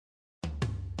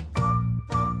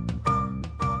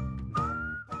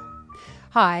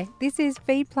Hi, this is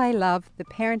Feed, Play, Love, the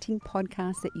parenting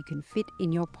podcast that you can fit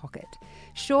in your pocket.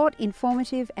 Short,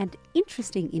 informative and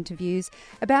interesting interviews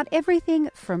about everything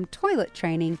from toilet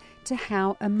training to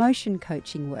how emotion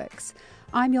coaching works.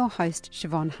 I'm your host,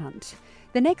 Siobhan Hunt.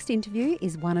 The next interview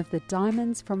is one of the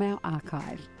diamonds from our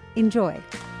archive. Enjoy.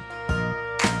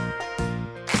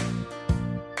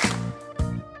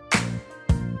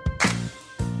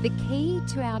 The key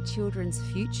to our children's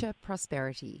future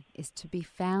prosperity is to be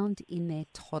found in their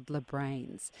toddler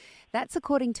brains. That's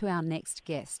according to our next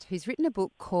guest, who's written a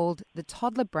book called The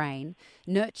Toddler Brain,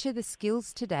 Nurture the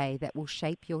Skills Today That Will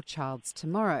Shape Your Child's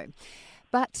Tomorrow.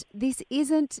 But this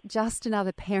isn't just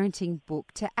another parenting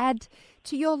book to add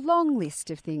to your long list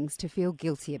of things to feel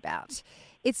guilty about.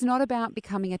 It's not about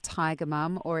becoming a tiger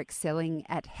mum or excelling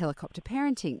at helicopter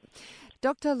parenting.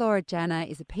 Dr. Laura Jana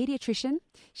is a paediatrician.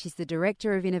 She's the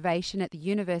Director of Innovation at the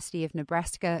University of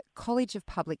Nebraska College of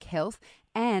Public Health,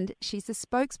 and she's the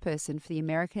spokesperson for the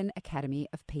American Academy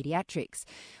of Pediatrics.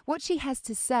 What she has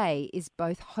to say is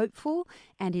both hopeful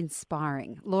and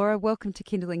inspiring. Laura, welcome to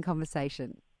Kindling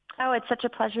Conversation. Oh, it's such a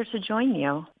pleasure to join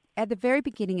you. At the very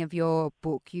beginning of your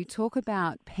book, you talk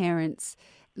about parents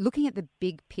looking at the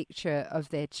big picture of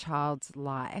their child's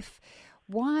life.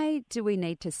 Why do we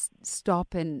need to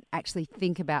stop and actually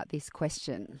think about this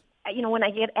question? You know, when I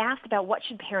get asked about what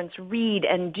should parents read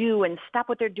and do and stop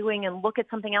what they're doing and look at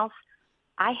something else,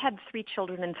 I had 3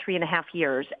 children in 3.5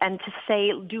 years. And to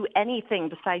say do anything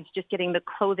besides just getting the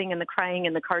clothing and the crying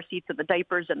and the car seats and the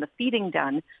diapers and the feeding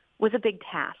done was a big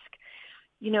task.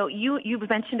 You know, you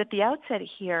mentioned at the outset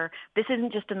here, this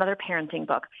isn't just another parenting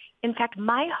book. In fact,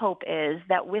 my hope is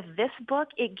that with this book,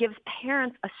 it gives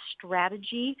parents a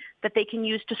strategy that they can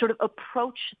use to sort of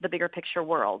approach the bigger picture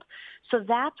world. So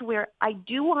that's where I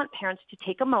do want parents to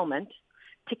take a moment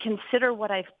to consider what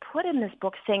I've put in this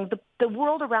book, saying the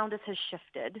world around us has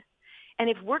shifted. And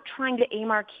if we're trying to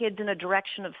aim our kids in a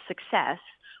direction of success,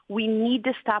 we need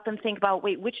to stop and think about,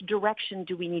 wait, which direction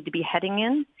do we need to be heading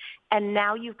in? And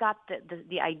now you've got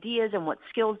the ideas and what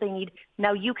skills they need.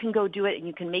 Now you can go do it and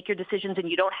you can make your decisions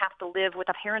and you don't have to live with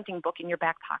a parenting book in your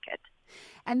back pocket.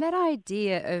 And that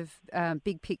idea of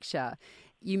big picture,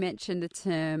 you mentioned the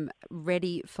term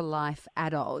ready for life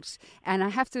adult. And I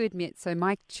have to admit, so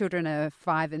my children are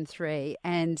 5 and 3,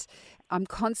 and I'm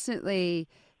constantly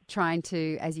trying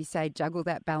to, as you say, juggle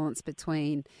that balance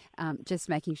between just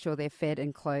making sure they're fed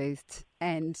and clothed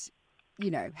and, you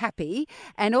know, happy,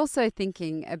 and also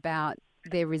thinking about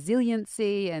their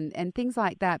resiliency and things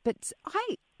like that. But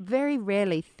I very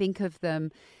rarely think of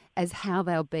them as how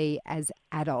they'll be as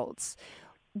adults.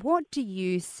 What do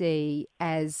you see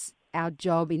as our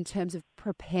job in terms of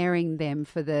preparing them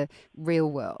for the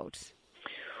real world?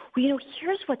 Well, you know,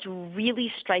 here's what's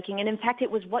really striking, and in fact, it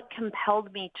was what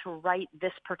compelled me to write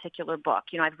this particular book.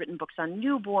 You know, I've written books on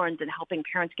newborns and helping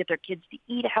parents get their kids to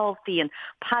eat healthy and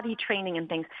potty training and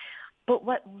things. But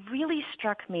what really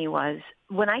struck me was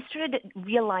when I started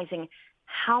realizing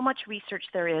how much research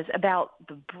there is about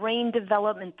the brain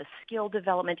development, the skill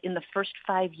development in the first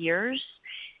 5 years,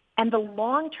 and the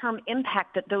long-term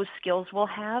impact that those skills will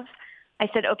have, I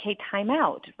said, okay, time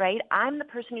out, right? I'm the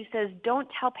person who says, don't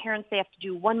tell parents they have to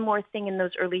do one more thing in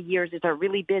those early years if they're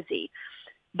really busy.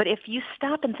 But if you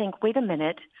stop and think, wait a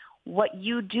minute, what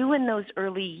you do in those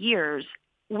early years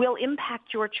will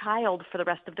impact your child for the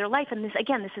rest of their life. And this,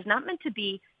 again, this is not meant to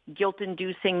be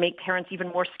guilt-inducing, make parents even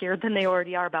more scared than they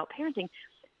already are about parenting.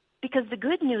 Because the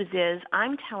good news is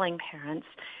I'm telling parents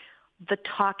the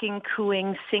talking,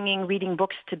 cooing, singing, reading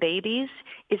books to babies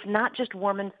is not just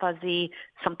warm and fuzzy,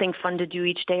 something fun to do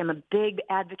each day. I'm a big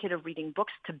advocate of reading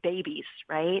books to babies,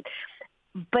 right?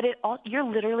 But you're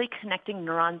literally connecting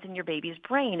neurons in your baby's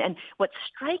brain. And what's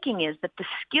striking is that the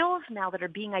skills now that are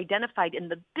being identified in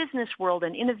the business world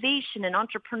and innovation and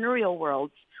entrepreneurial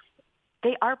worlds,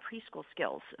 they are preschool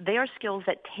skills. They are skills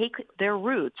that take their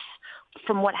roots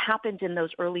from what happened in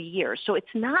those early years. So it's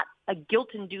not a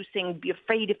guilt-inducing, be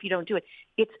afraid if you don't do it.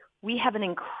 It's we have an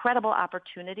incredible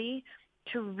opportunity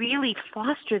to really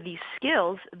foster these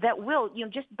skills that will, you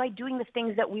know, just by doing the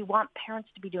things that we want parents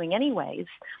to be doing anyways,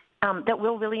 that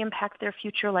will really impact their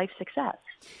future life success.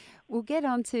 We'll get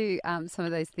on to some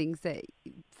of those things that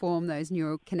form those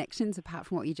neural connections, apart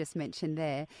from what you just mentioned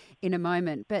there, in a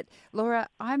moment. But Laura,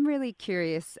 I'm really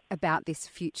curious about this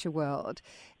future world.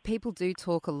 People do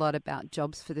talk a lot about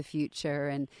jobs for the future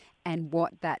and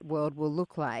what that world will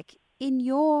look like. In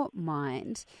your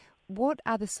mind, what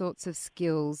are the sorts of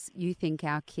skills you think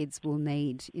our kids will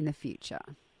need in the future?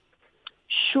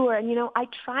 Sure. And, you know, I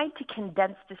tried to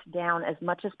condense this down as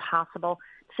much as possible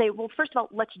to say, well, first of all,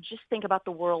 let's just think about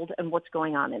the world and what's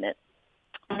going on in it.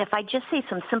 And if I just say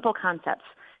some simple concepts,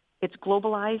 It's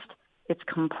globalized. It's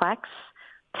complex.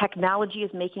 Technology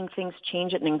is making things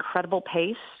change at an incredible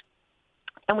pace.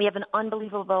 And we have an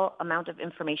unbelievable amount of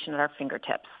information at our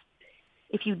fingertips.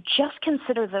 If you just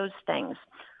consider those things,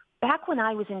 back when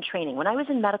I was in training, when I was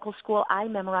in medical school, I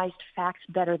memorized facts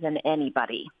better than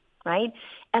anybody, right?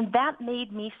 And that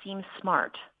made me seem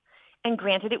smart. And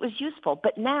granted, it was useful.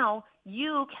 But now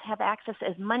you can have access to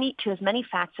as many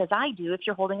facts as I do if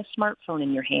you're holding a smartphone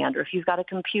in your hand or if you've got a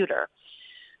computer.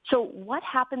 So what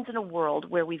happens in a world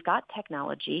where we've got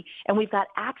technology and we've got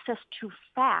access to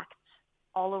facts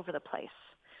all over the place?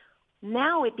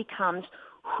 Now it becomes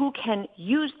who can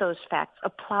use those facts,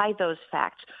 apply those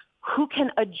facts, who can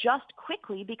adjust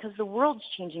quickly because the world's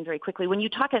changing very quickly. When you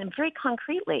talk and very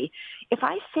concretely, if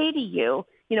I say to you,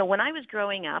 when I was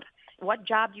growing up, what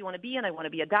job do you want to be in? I want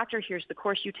to be a doctor. Here's the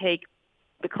course you take,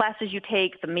 the classes you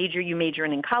take, the major you major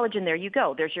in college, and there you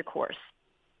go. There's your course.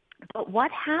 But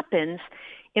what happens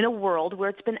in a world where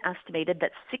it's been estimated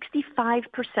that 65%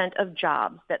 of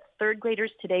jobs that third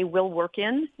graders today will work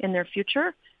in their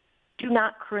future do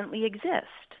not currently exist?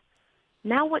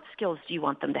 Now what skills do you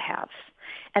want them to have?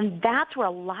 And that's where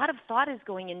a lot of thought is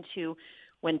going into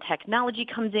when technology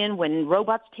comes in, when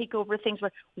robots take over things.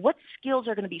 What skills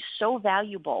are going to be so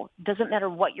valuable? Doesn't matter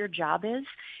what your job is.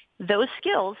 Those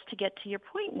skills, to get to your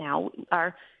point now,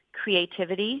 are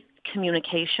creativity,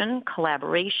 communication,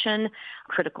 collaboration,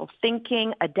 critical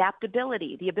thinking,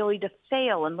 adaptability, the ability to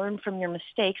fail and learn from your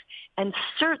mistakes, and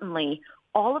certainly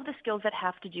all of the skills that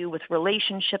have to do with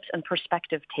relationships and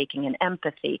perspective taking and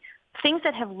empathy, things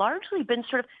that have largely been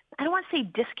sort of, I don't want to say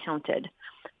discounted,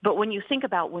 but when you think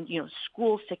about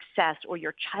school success or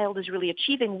your child is really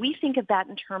achieving, we think of that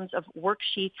in terms of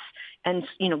worksheets and,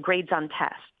 grades on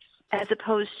tests, as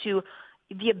opposed to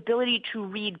the ability to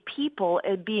read people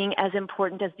as being as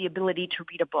important as the ability to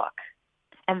read a book.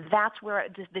 And that's where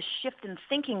the shift in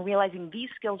thinking, realizing these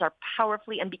skills are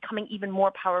powerfully and becoming even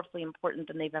more powerfully important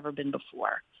than they've ever been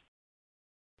before.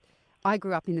 I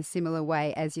grew up in a similar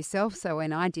way as yourself. So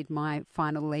when I did my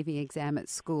final leaving exam at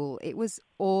school, it was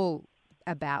all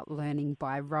about learning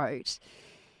by rote.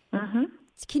 Mm-hmm.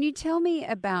 Can you tell me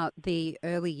about the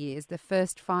early years, the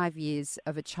first 5 years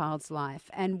of a child's life,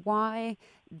 and why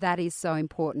that is so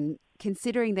important,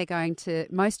 considering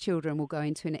most children will go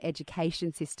into an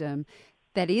education system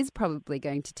that is probably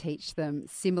going to teach them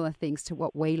similar things to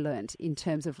what we learnt in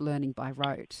terms of learning by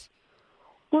rote?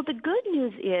 Well, the good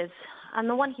news is, on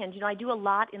the one hand, I do a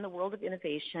lot in the world of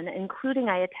innovation, including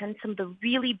I attend some of the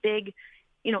really big,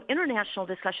 international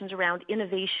discussions around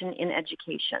innovation in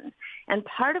education. And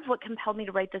part of what compelled me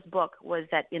to write this book was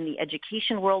that in the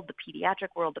education world, the pediatric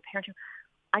world, the parenting,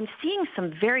 I'm seeing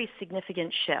some very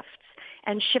significant shifts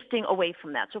and shifting away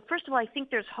from that. So first of all, I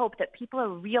think there's hope that people are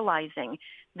realizing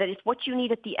that it's what you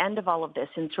need at the end of all of this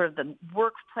in sort of the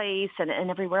workplace and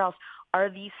everywhere else are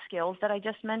these skills that I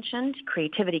just mentioned: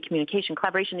 creativity, communication,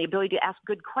 collaboration, the ability to ask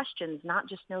good questions, not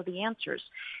just know the answers.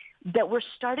 That we're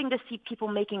starting to see people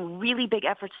making really big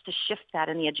efforts to shift that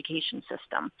in the education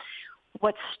system.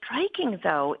 What's striking,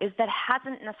 though, is that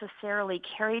hasn't necessarily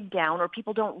carried down, or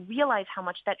people don't realize how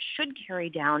much that should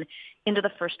carry down into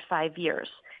the first 5 years.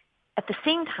 At the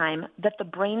same time, that the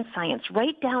brain science,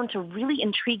 right down to really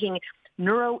intriguing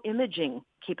neuroimaging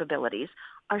capabilities,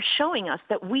 are showing us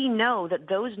that we know that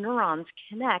those neurons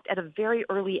connect at a very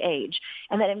early age,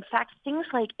 and that, in fact, things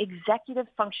like executive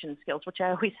function skills, which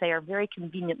I always say are very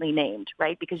conveniently named,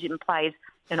 right, because it implies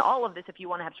in all of this, if you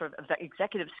want to have sort of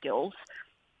executive skills,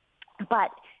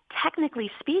 but technically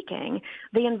speaking,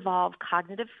 they involve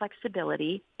cognitive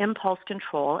flexibility, impulse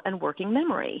control, and working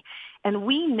memory. And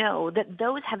we know that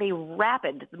those have a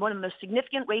rapid, one of the most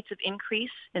significant rates of increase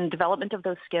in development of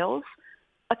those skills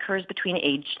occurs between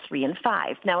age 3 and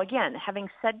 5. Now, again, having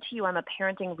said to you, I'm a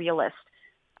parenting realist.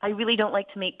 I really don't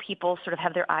like to make people sort of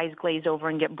have their eyes glaze over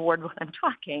and get bored when I'm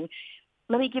talking.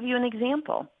 Let me give you an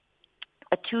example.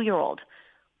 A 2-year-old.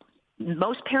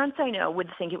 Most parents I know would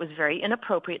think it was very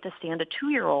inappropriate to stand a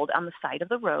 2-year-old on the side of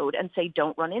the road and say,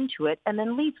 don't run into it, and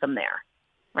then leave them there,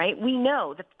 right? We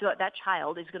know that that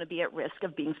child is going to be at risk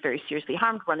of being very seriously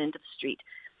harmed, run into the street.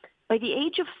 By the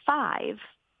age of 5,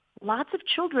 lots of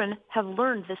children have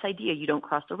learned this idea. You don't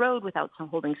cross the road without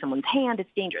holding someone's hand. It's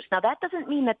dangerous. Now, that doesn't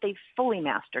mean that they've fully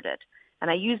mastered it.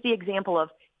 And I use the example of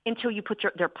until you put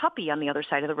their puppy on the other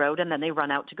side of the road and then they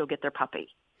run out to go get their puppy,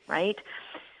 right?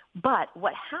 But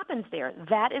what happens there,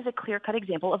 that is a clear-cut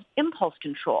example of impulse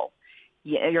control.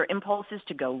 Yeah, your impulse is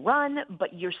to go run,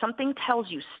 but something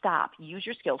tells you, stop, use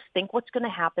your skills, think what's going to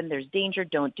happen, there's danger,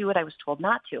 don't do it, I was told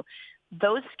not to.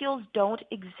 Those skills don't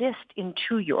exist in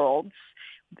 2-year-olds,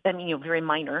 very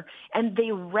minor, and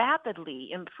they rapidly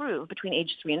improve between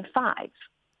age 3 and 5.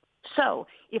 So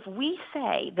if we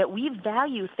say that we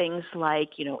value things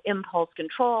like, impulse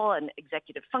control and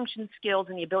executive function skills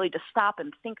and the ability to stop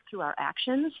and think through our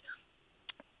actions,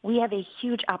 we have a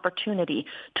huge opportunity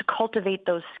to cultivate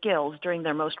those skills during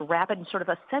their most rapid and sort of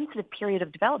a sensitive period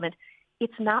of development.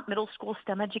 It's not middle school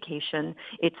STEM education.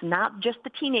 It's not just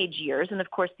the teenage years. And of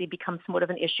course, they become somewhat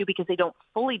of an issue because they don't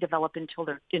fully develop until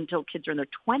kids are in their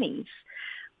 20s.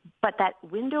 But that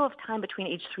window of time between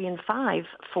age 3 and 5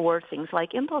 for things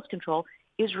like impulse control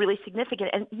is really significant.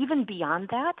 And even beyond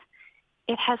that,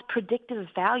 it has predictive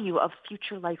value of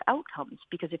future life outcomes,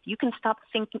 because if you can stop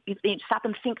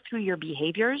and think through your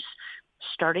behaviors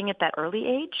starting at that early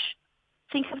age,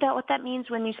 think about what that means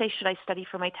when you say, should I study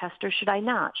for my test or should I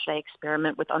not? Should I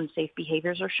experiment with unsafe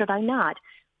behaviors or should I not?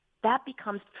 That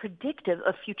becomes predictive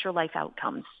of future life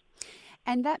outcomes.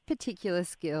 And that particular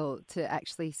skill to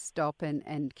actually stop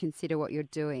and consider what you're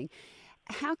doing,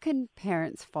 how can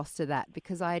parents foster that?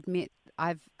 Because I admit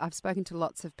I've spoken to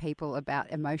lots of people about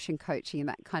emotion coaching and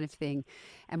that kind of thing,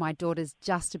 and my daughter's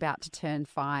just about to turn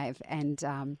 5 and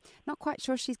not quite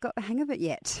sure she's got the hang of it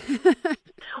yet.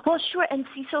 Well, sure. And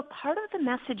see, so part of the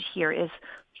message here is,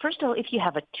 first of all, if you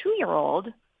have a 2-year-old,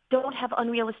 don't have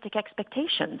unrealistic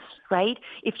expectations, right?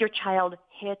 If your child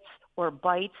hits or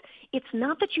bites, it's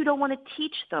not that you don't want to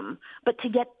teach them, but to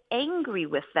get angry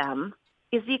with them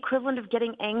is the equivalent of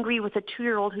getting angry with a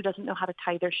 2-year-old who doesn't know how to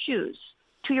tie their shoes.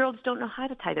 2-year-olds don't know how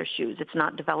to tie their shoes. It's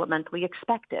not developmentally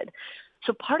expected.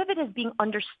 So part of it is being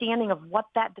understanding of what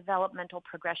that developmental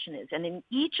progression is. And in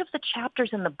each of the chapters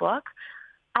in the book,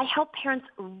 I help parents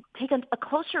take a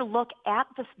closer look at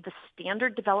the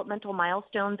standard developmental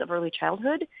milestones of early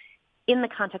childhood in the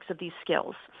context of these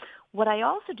skills. What I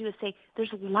also do is say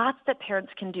there's lots that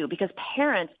parents can do, because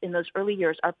parents in those early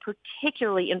years are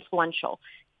particularly influential.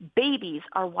 Babies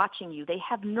are watching you. They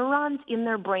have neurons in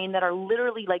their brain that are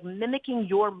literally like mimicking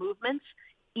your movements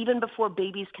even before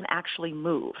babies can actually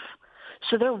move.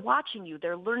 So they're watching you.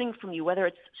 They're learning from you, whether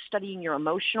it's studying your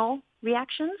emotional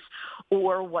reactions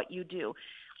or what you do.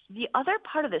 The other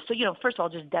part of this, so, first of all,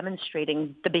 just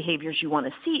demonstrating the behaviors you want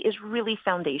to see is really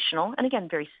foundational. And again,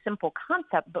 very simple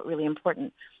concept, but really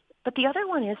important. But the other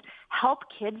one is help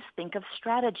kids think of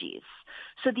strategies.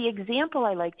 So the example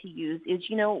I like to use is,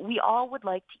 we all would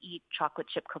like to eat chocolate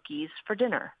chip cookies for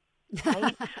dinner,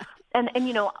 right? and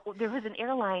there was an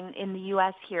airline in the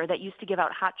U.S. here that used to give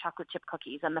out hot chocolate chip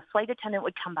cookies, and the flight attendant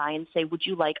would come by and say, would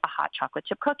you like a hot chocolate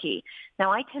chip cookie?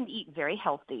 Now, I tend to eat very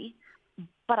healthy,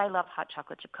 but I love hot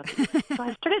chocolate chip cookies. So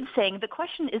I started saying the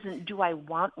question isn't, do I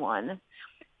want one?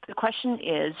 The question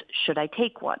is, should I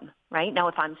take one, right? Now,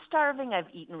 if I'm starving, I've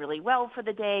eaten really well for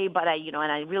the day, but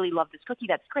and I really love this cookie,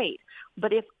 that's great.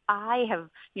 But if I have,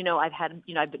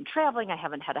 I've been traveling, I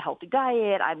haven't had a healthy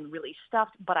diet, I'm really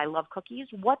stuffed, but I love cookies,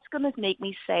 what's going to make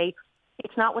me say,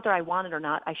 it's not whether I want it or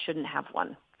not, I shouldn't have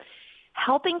one?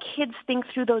 Helping kids think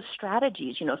through those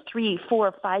strategies, 3,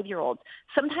 4, 5-year-olds.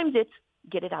 Sometimes it's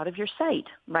get it out of your sight,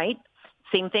 right?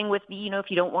 Same thing with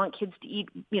if you don't want kids to eat,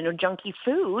 junky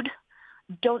food,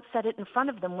 don't set it in front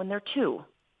of them when they're 2,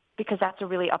 because that's a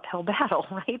really uphill battle,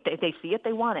 right? They see it,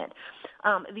 they want it.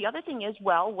 The other thing is,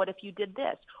 well, what if you did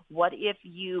this? What if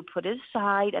you put it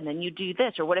aside and then you do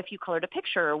this? Or what if you colored a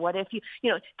picture? Or what if you,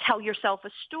 tell yourself a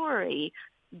story?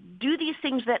 Do these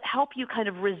things that help you kind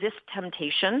of resist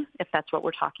temptation, if that's what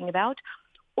we're talking about,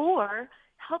 or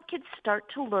help kids start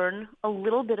to learn a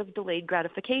little bit of delayed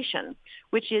gratification,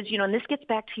 which is, and this gets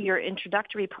back to your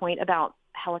introductory point about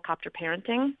helicopter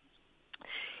parenting.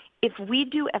 If we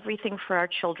do everything for our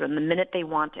children the minute they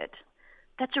want it,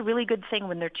 that's a really good thing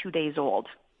when they're 2 days old,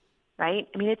 right?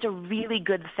 I mean, it's a really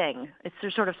good thing. It's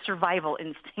their sort of survival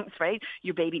instincts, right?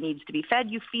 Your baby needs to be fed,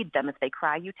 you feed them. If they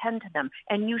cry, you tend to them,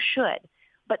 and you should.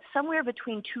 But somewhere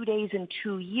between 2 days and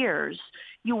 2 years,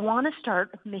 you want to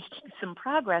start making some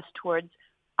progress towards,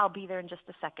 I'll be there in just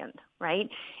a second, right?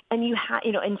 And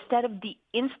instead of the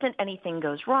instant anything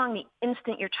goes wrong, the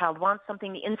instant your child wants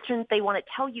something, the instant they want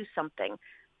to tell you something,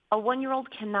 a 1-year-old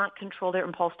cannot control their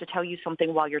impulse to tell you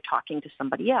something while you're talking to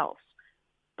somebody else.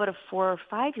 But a 4 or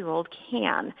 5-year-old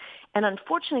can. And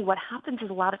unfortunately, what happens is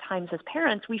a lot of times as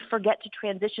parents, we forget to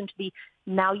transition to the,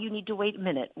 now you need to wait a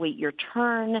minute, wait your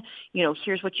turn,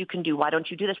 here's what you can do. Why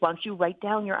don't you do this? Why don't you write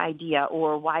down your idea?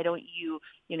 Or why don't you,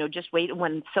 just wait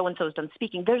when so-and-so is done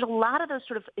speaking? There's a lot of those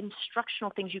sort of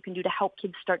instructional things you can do to help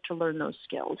kids start to learn those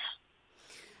skills.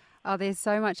 Oh, there's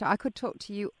so much. I could talk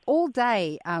to you all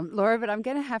day, Laura, but I'm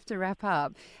going to have to wrap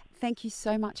up. Thank you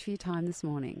so much for your time this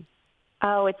morning.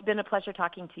 Oh, it's been a pleasure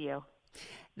talking to you.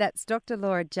 That's Dr.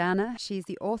 Laura Jana. She's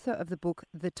the author of the book,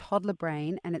 The Toddler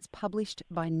Brain, and it's published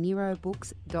by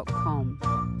nerobooks.com.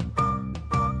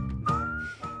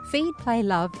 Feed, Play,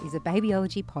 Love is a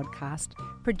babyology podcast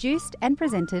produced and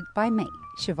presented by me,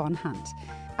 Siobhan Hunt.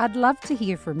 I'd love to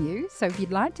hear from you, so if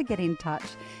you'd like to get in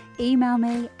touch, email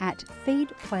me at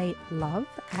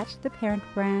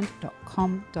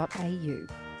feedplaylove@theparentbrand.com.au.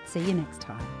 See you next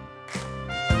time.